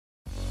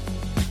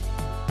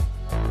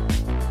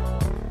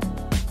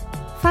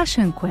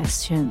Fashion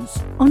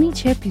questions. On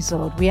each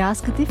episode, we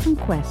ask a different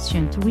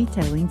question to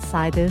retail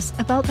insiders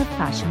about the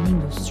fashion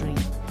industry.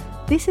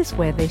 This is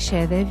where they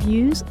share their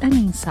views and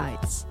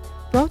insights.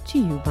 Brought to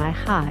you by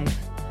Hyve.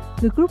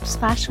 The group's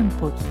fashion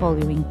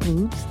portfolio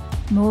includes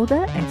Mode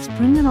at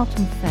Spring and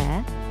Autumn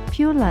Fair,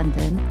 Pure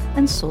London,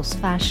 and Source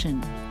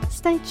Fashion.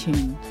 Stay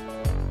tuned.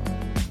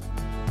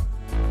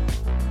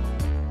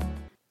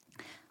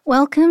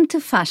 Welcome to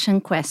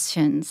Fashion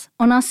Questions.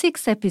 On our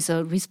sixth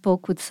episode, we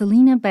spoke with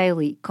Selina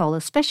Bailey,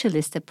 color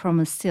specialist at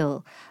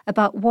Promostyl,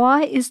 about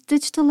why is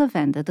digital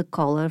lavender the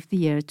color of the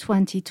year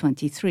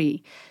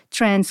 2023.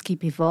 Trends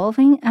keep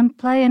evolving and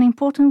play an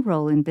important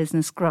role in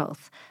business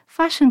growth.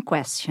 Fashion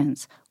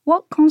Questions.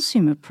 What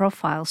consumer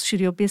profiles should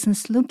your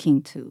business look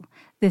into?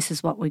 This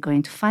is what we're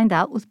going to find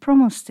out with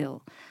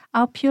Promostyl,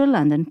 our Pure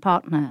London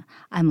partner.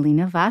 I'm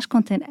Lina Vaz,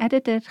 content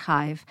editor at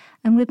Hyve,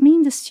 and with me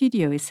in the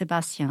studio is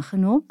Sebastien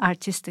Renault,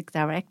 artistic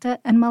director,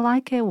 and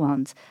Malaika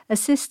Ewande,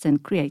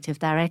 assistant creative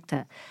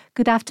director.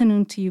 Good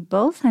afternoon to you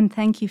both, and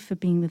thank you for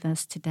being with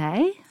us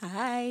today.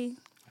 Hi.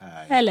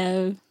 Hi.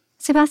 Hello.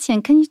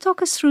 Sebastien, can you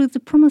talk us through the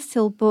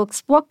Promostyl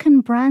books? What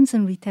can brands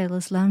and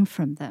retailers learn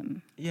from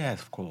them?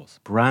 Yes, of course.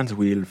 Brands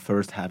will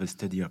first have a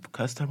study of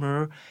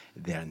customer,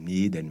 their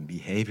need and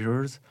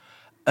behaviors,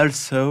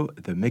 also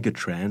the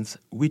megatrends,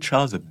 which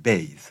are the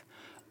base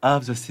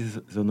of the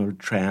seasonal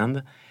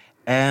trend,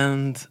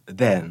 and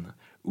then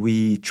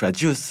we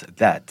traduce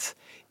that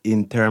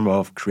in terms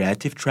of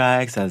creative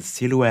tracks as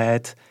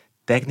silhouette,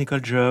 technical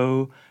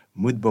draw,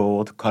 mood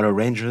board, color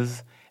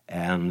ranges,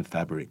 and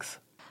fabrics.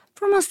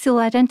 Promostyl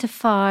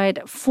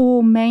identified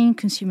 4 main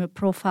consumer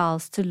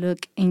profiles to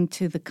look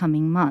into the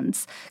coming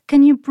months.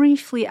 Can you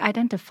briefly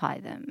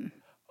identify them?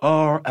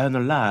 Our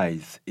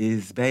analysis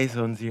is based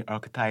on the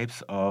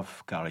archetypes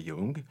of Carl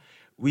Jung,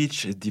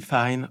 which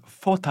define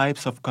 4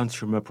 types of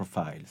consumer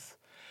profiles.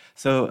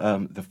 So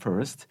the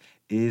first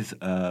is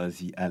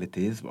the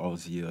elitism or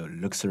the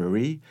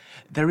luxury.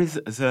 There is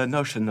the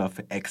notion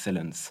of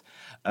excellence.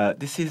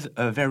 This is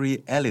a very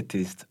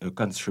elitist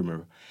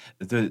consumer.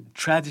 The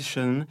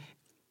tradition,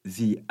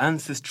 the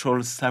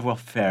ancestral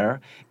savoir-faire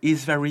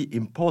is very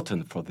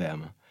important for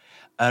them.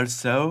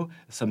 Also,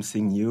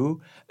 something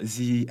new,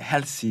 the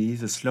healthy,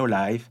 the slow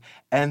life,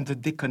 and the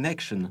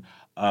disconnection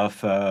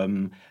of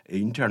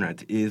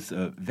internet is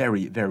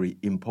very, very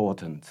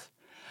important.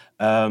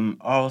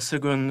 Our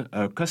second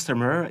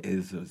customer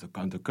is the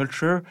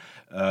counterculture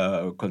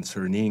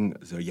concerning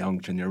the young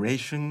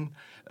generation,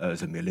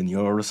 the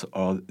millennials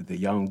or the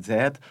young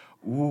Z,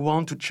 who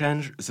want to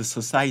change the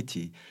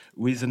society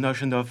with the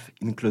notion of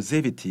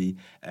inclusivity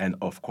and,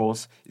 of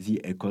course,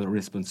 the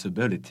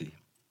eco-responsibility.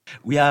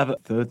 We have a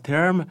third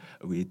term,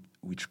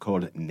 which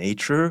called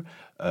nature,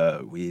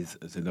 with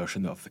the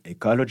notion of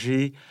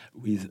ecology,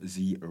 with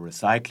the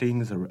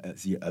recycling,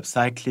 the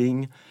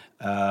upcycling,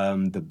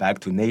 the back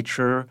to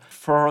nature.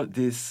 For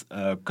this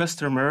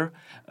customer,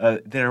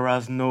 there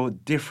is no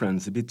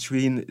difference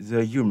between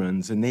the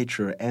humans, the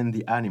nature, and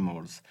the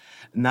animals.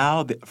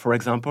 Now, for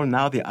example,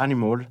 the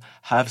animals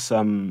have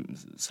some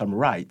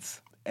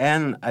rights.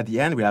 And at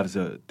the end, we have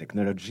the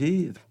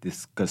technology.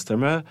 This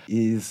customer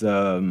is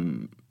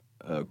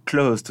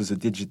close to the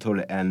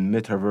digital and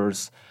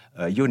metaverse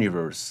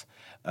universe.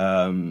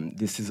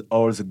 This is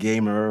all the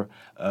gamer,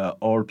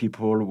 all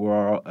people who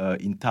are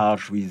in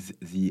touch with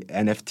the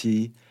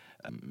NFT.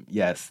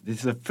 Yes, this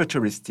is a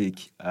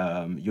futuristic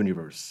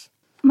universe.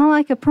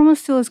 Malaika,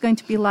 Promostyl is going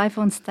to be live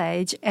on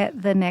stage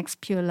at the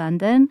next Pure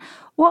London.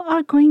 What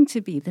are going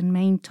to be the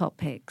main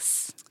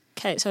topics?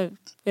 Okay, so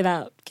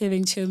without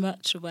giving too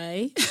much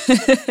away,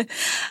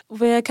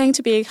 we're going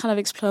to be kind of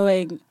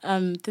exploring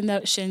the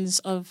notions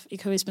of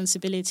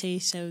eco-responsibility,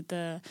 so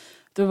the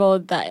role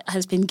that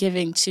has been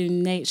given to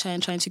nature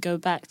and trying to go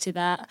back to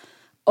that,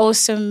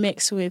 also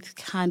mixed with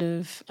kind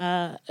of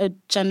a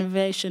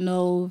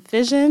generational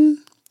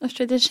vision of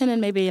tradition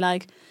and maybe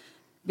like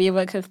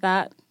rework of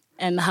that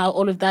and how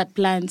all of that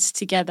blends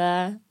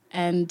together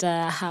and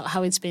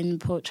how it's been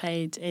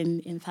portrayed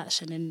in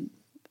fashion and,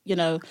 you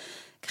know,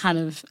 kind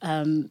of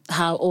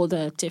how all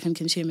the different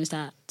consumers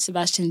that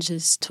Sebastien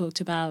just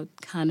talked about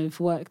kind of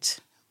worked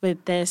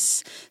with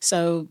this.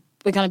 So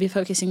we're going to be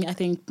focusing, I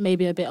think,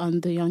 maybe a bit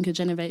on the younger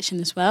generation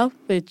as well,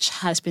 which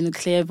has been a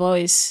clear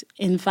voice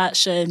in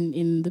fashion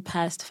in the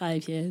past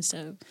 5 years.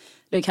 So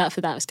look out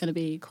for that. It's going to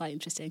be quite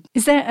interesting.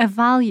 Is there a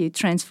value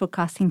trends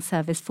forecasting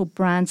service for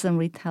brands and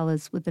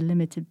retailers with a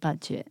limited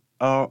budget?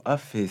 Our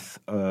office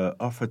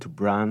offers to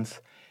brands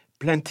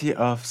plenty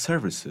of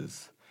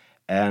services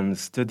and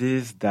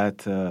studies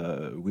that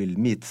will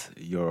meet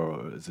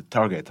the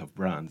target of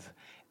brands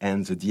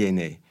and the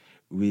DNA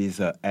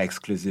with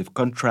exclusive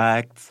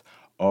contracts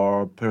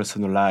or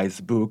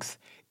personalized books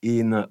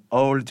in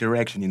all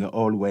directions, in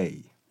all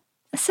way.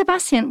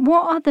 Sebastien,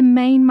 what are the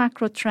main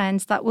macro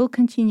trends that will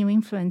continue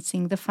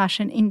influencing the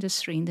fashion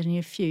industry in the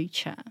near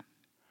future?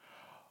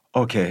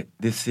 Okay,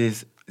 this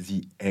is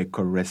the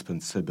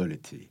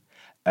eco-responsibility.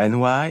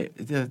 And why?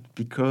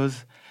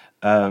 Because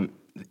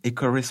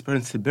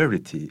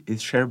eco-responsibility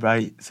is shared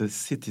by the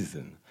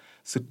citizen,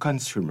 the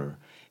consumer.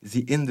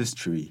 the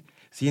industry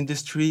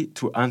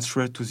to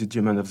answer to the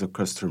demand of the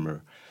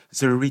customer,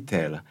 the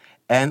retail,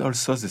 and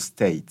also the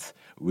state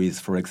with,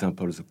 for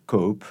example, the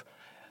COPE.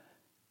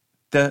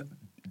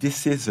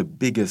 This is the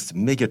biggest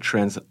mega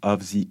trend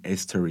of the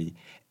history,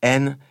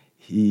 and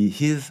he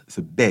is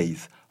the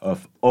base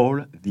of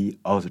all the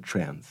other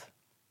trends.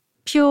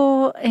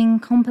 Pure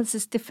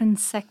encompasses different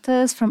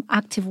sectors from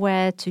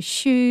activewear to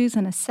shoes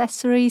and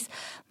accessories.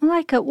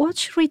 Malaika, what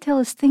should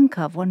retailers think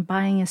of when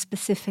buying a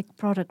specific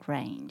product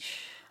range?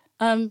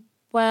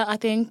 Well, I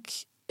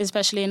think,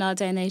 especially in our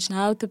day and age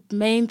now, the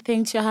main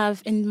thing to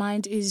have in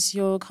mind is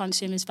your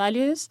consumer's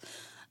values.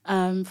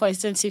 For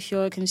instance, if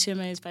your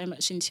consumer is very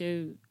much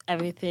into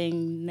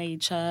everything,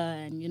 nature,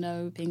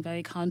 and, being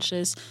very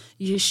conscious,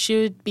 you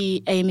should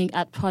be aiming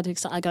at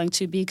products that are going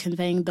to be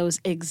conveying those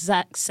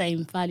exact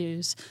same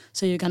values.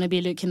 So you're going to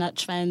be looking at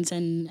trends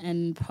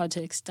and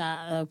products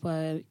that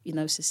were,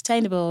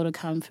 sustainable, to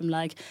come from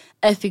like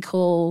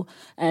ethical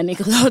and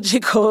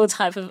ecological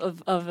type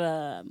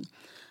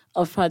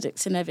of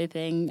projects and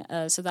everything.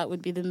 So that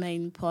would be the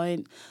main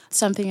point.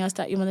 Something else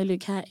that you want to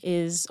look at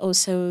is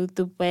also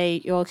the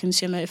way your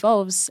consumer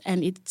evolves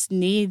and its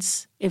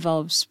needs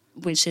evolves,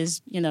 which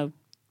is,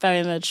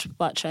 very much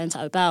what trends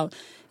are about.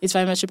 It's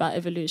very much about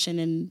evolution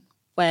and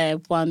where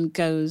one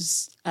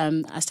goes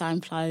as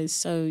time flies.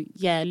 So,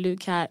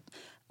 look at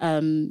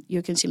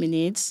your consumer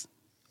needs,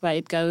 where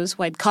it goes,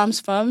 where it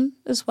comes from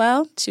as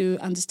well, to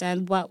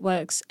understand what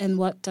works and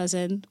what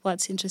doesn't,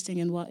 what's interesting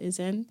and what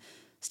isn't.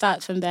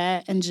 Start from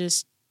there and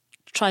just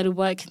try to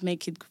work and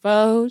make it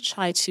grow.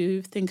 Try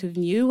to think of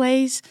new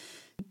ways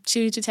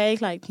to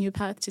take, like new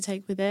path to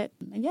take with it.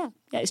 And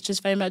it's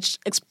just very much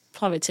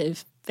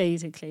explorative,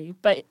 basically.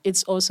 But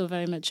it's also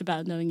very much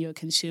about knowing your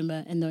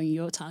consumer and knowing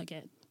your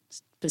target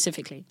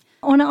specifically.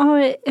 On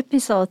our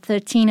episode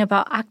 13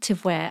 about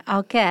activewear,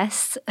 our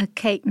guest,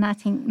 Kate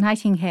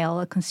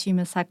Nightingale, a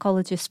consumer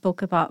psychologist,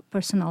 spoke about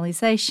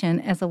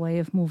personalization as a way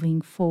of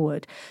moving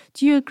forward.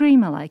 Do you agree,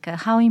 Malaika?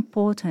 How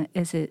important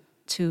is it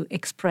to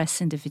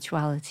express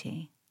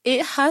individuality?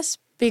 It has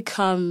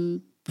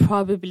become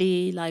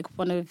probably like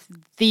one of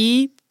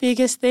the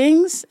biggest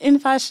things in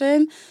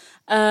fashion,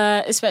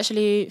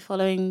 especially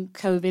following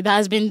COVID. There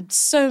has been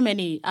so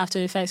many after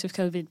effects of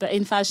COVID, but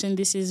in fashion,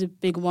 this is a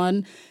big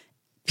one.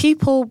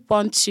 People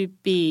want to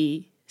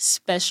be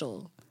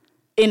special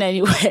in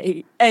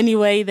any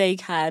way they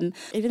can.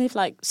 Even if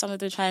like some of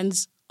the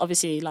trends,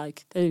 obviously,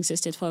 like they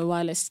existed for a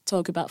while. Let's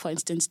talk about, for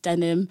instance,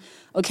 denim.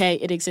 Okay,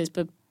 it exists,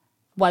 but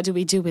what do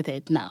we do with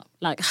it now?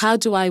 Like, how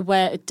do I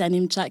wear a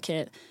denim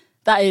jacket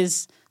that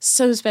is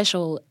so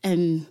special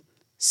and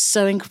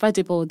so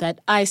incredible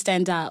that I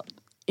stand out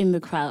in the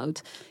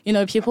crowd?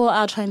 People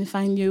are trying to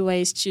find new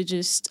ways to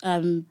just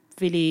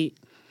really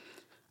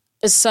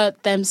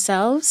assert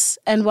themselves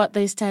and what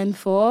they stand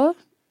for,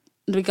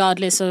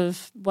 regardless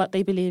of what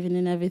they believe in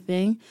and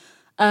everything.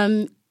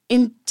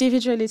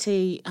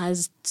 Individuality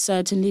has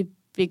certainly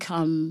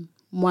become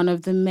one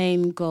of the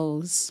main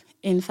goals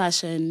in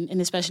fashion, and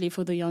especially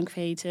for the young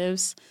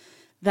creatives.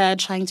 They're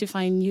trying to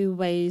find new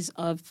ways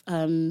of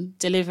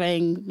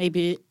delivering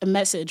maybe a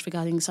message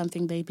regarding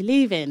something they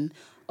believe in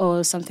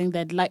or something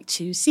they'd like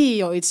to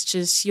see, or it's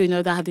just, they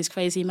have this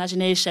crazy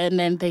imagination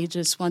and they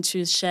just want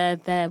to share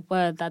their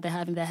word that they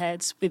have in their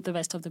heads with the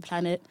rest of the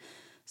planet.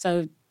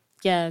 So,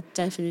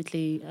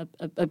 definitely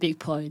a big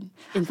point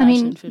in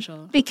fashion, for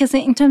sure. Because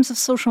in terms of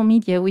social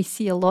media, we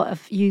see a lot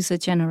of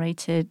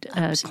user-generated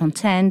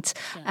content,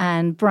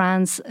 and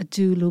brands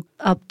do look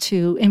up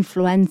to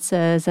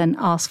influencers and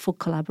ask for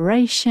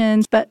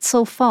collaborations. But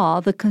so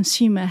far, the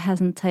consumer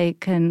hasn't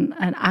taken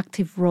an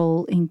active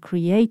role in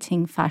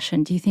creating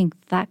fashion. Do you think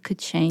that could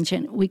change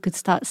and we could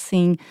start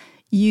seeing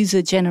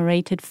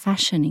user-generated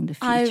fashion in the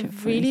future? I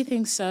really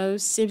think so,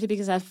 simply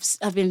because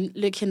I've been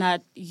looking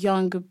at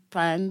younger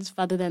brands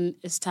rather than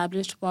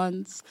established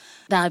ones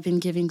that have been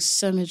giving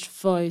so much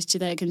voice to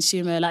their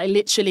consumer, like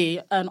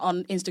literally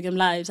on Instagram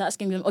Lives,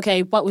 asking them,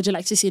 okay, what would you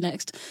like to see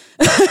next?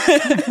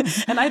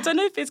 And I don't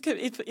know if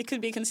it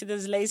could be considered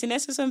as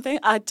laziness or something.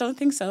 I don't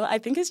think so. I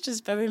think it's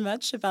just very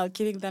much about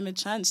giving them a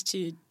chance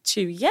to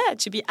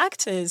be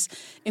actors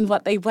in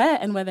what they wear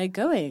and where they're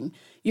going.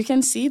 You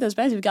can see those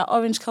brands. We've got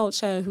Orange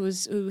Culture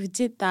who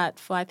did that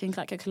for, I think,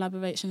 like a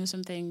collaboration or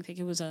something. I think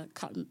it was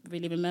can't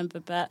really remember,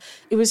 but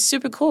it was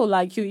super cool.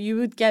 Like you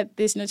would get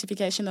this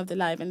notification of the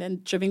live, and then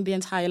during the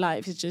entire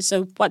live, it's just,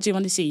 so what do you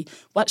want to see?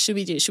 What should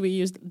we do? Should we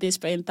use this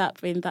brand,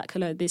 that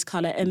color, this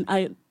color?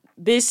 And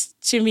this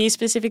to me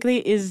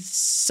specifically is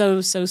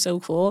so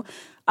cool.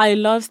 I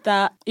love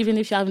that even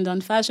if you haven't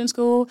done fashion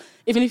school,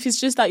 even if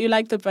it's just that you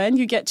like the brand,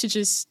 you get to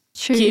just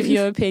give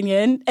your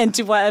opinion and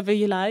do whatever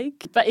you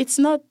like. But it's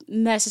not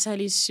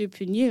necessarily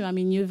super new. I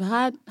mean, you've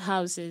had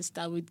houses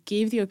that would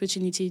give the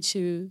opportunity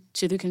to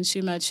the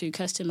consumer to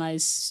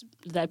customize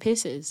their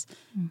pieces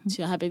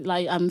to have it.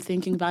 Like, I'm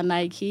thinking about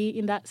Nike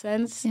in that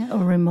sense. Yeah,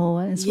 or Renault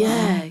as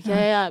well.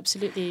 Yeah,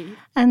 absolutely.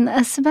 And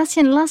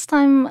Sebastien, last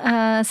time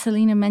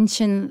Selina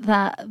mentioned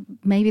that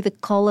maybe the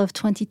color of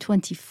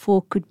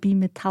 2024 could be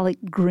metallic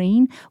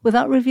green.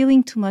 Without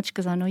revealing too much,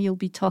 because I know you'll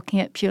be talking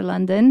at Pure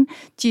London,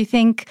 do you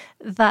think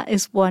that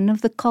is one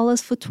of the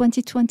colors for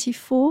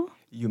 2024?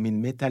 You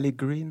mean metallic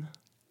green?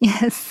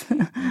 Yes.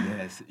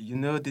 Yes. You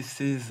know,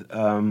 this is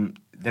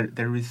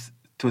there is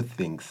two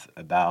things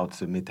about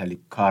the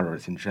metallic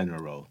colors in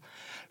general.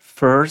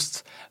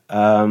 First,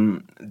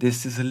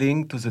 this is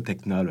linked to the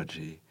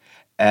technology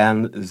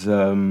and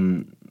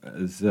the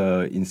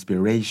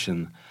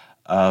inspiration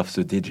of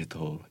the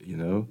digital. You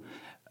know,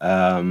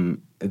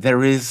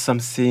 there is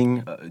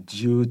something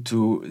due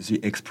to the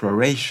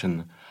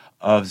exploration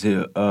of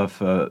the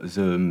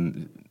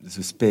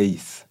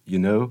space. You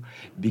know,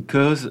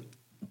 because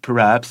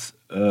perhaps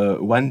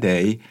one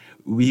day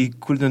we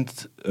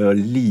couldn't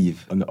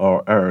live on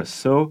our Earth.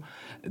 So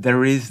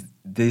there is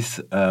this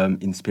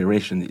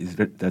inspiration.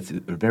 That's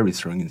a very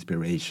strong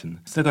inspiration.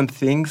 Second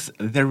things,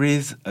 there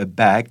is a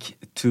back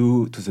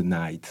to the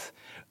night.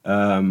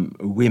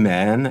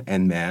 Women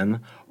and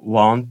men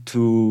want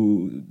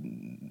to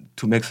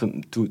make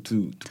some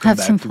to have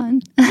some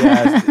fun.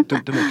 Yes,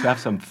 to have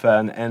some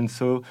fun, and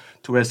so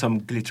to wear some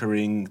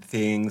glittering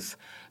things,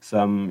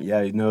 some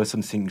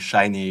something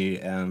shiny,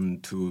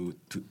 and to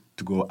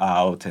go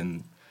out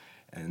and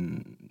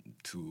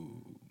to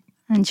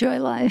enjoy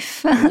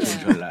life.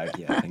 Enjoy life.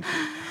 Yeah, thank you.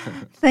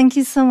 Thank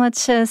you so much,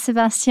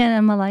 Sebastien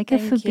and Malaika,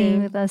 for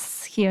being with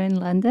us here in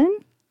London,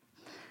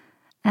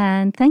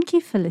 and thank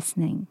you for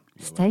listening.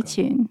 Stay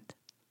tuned.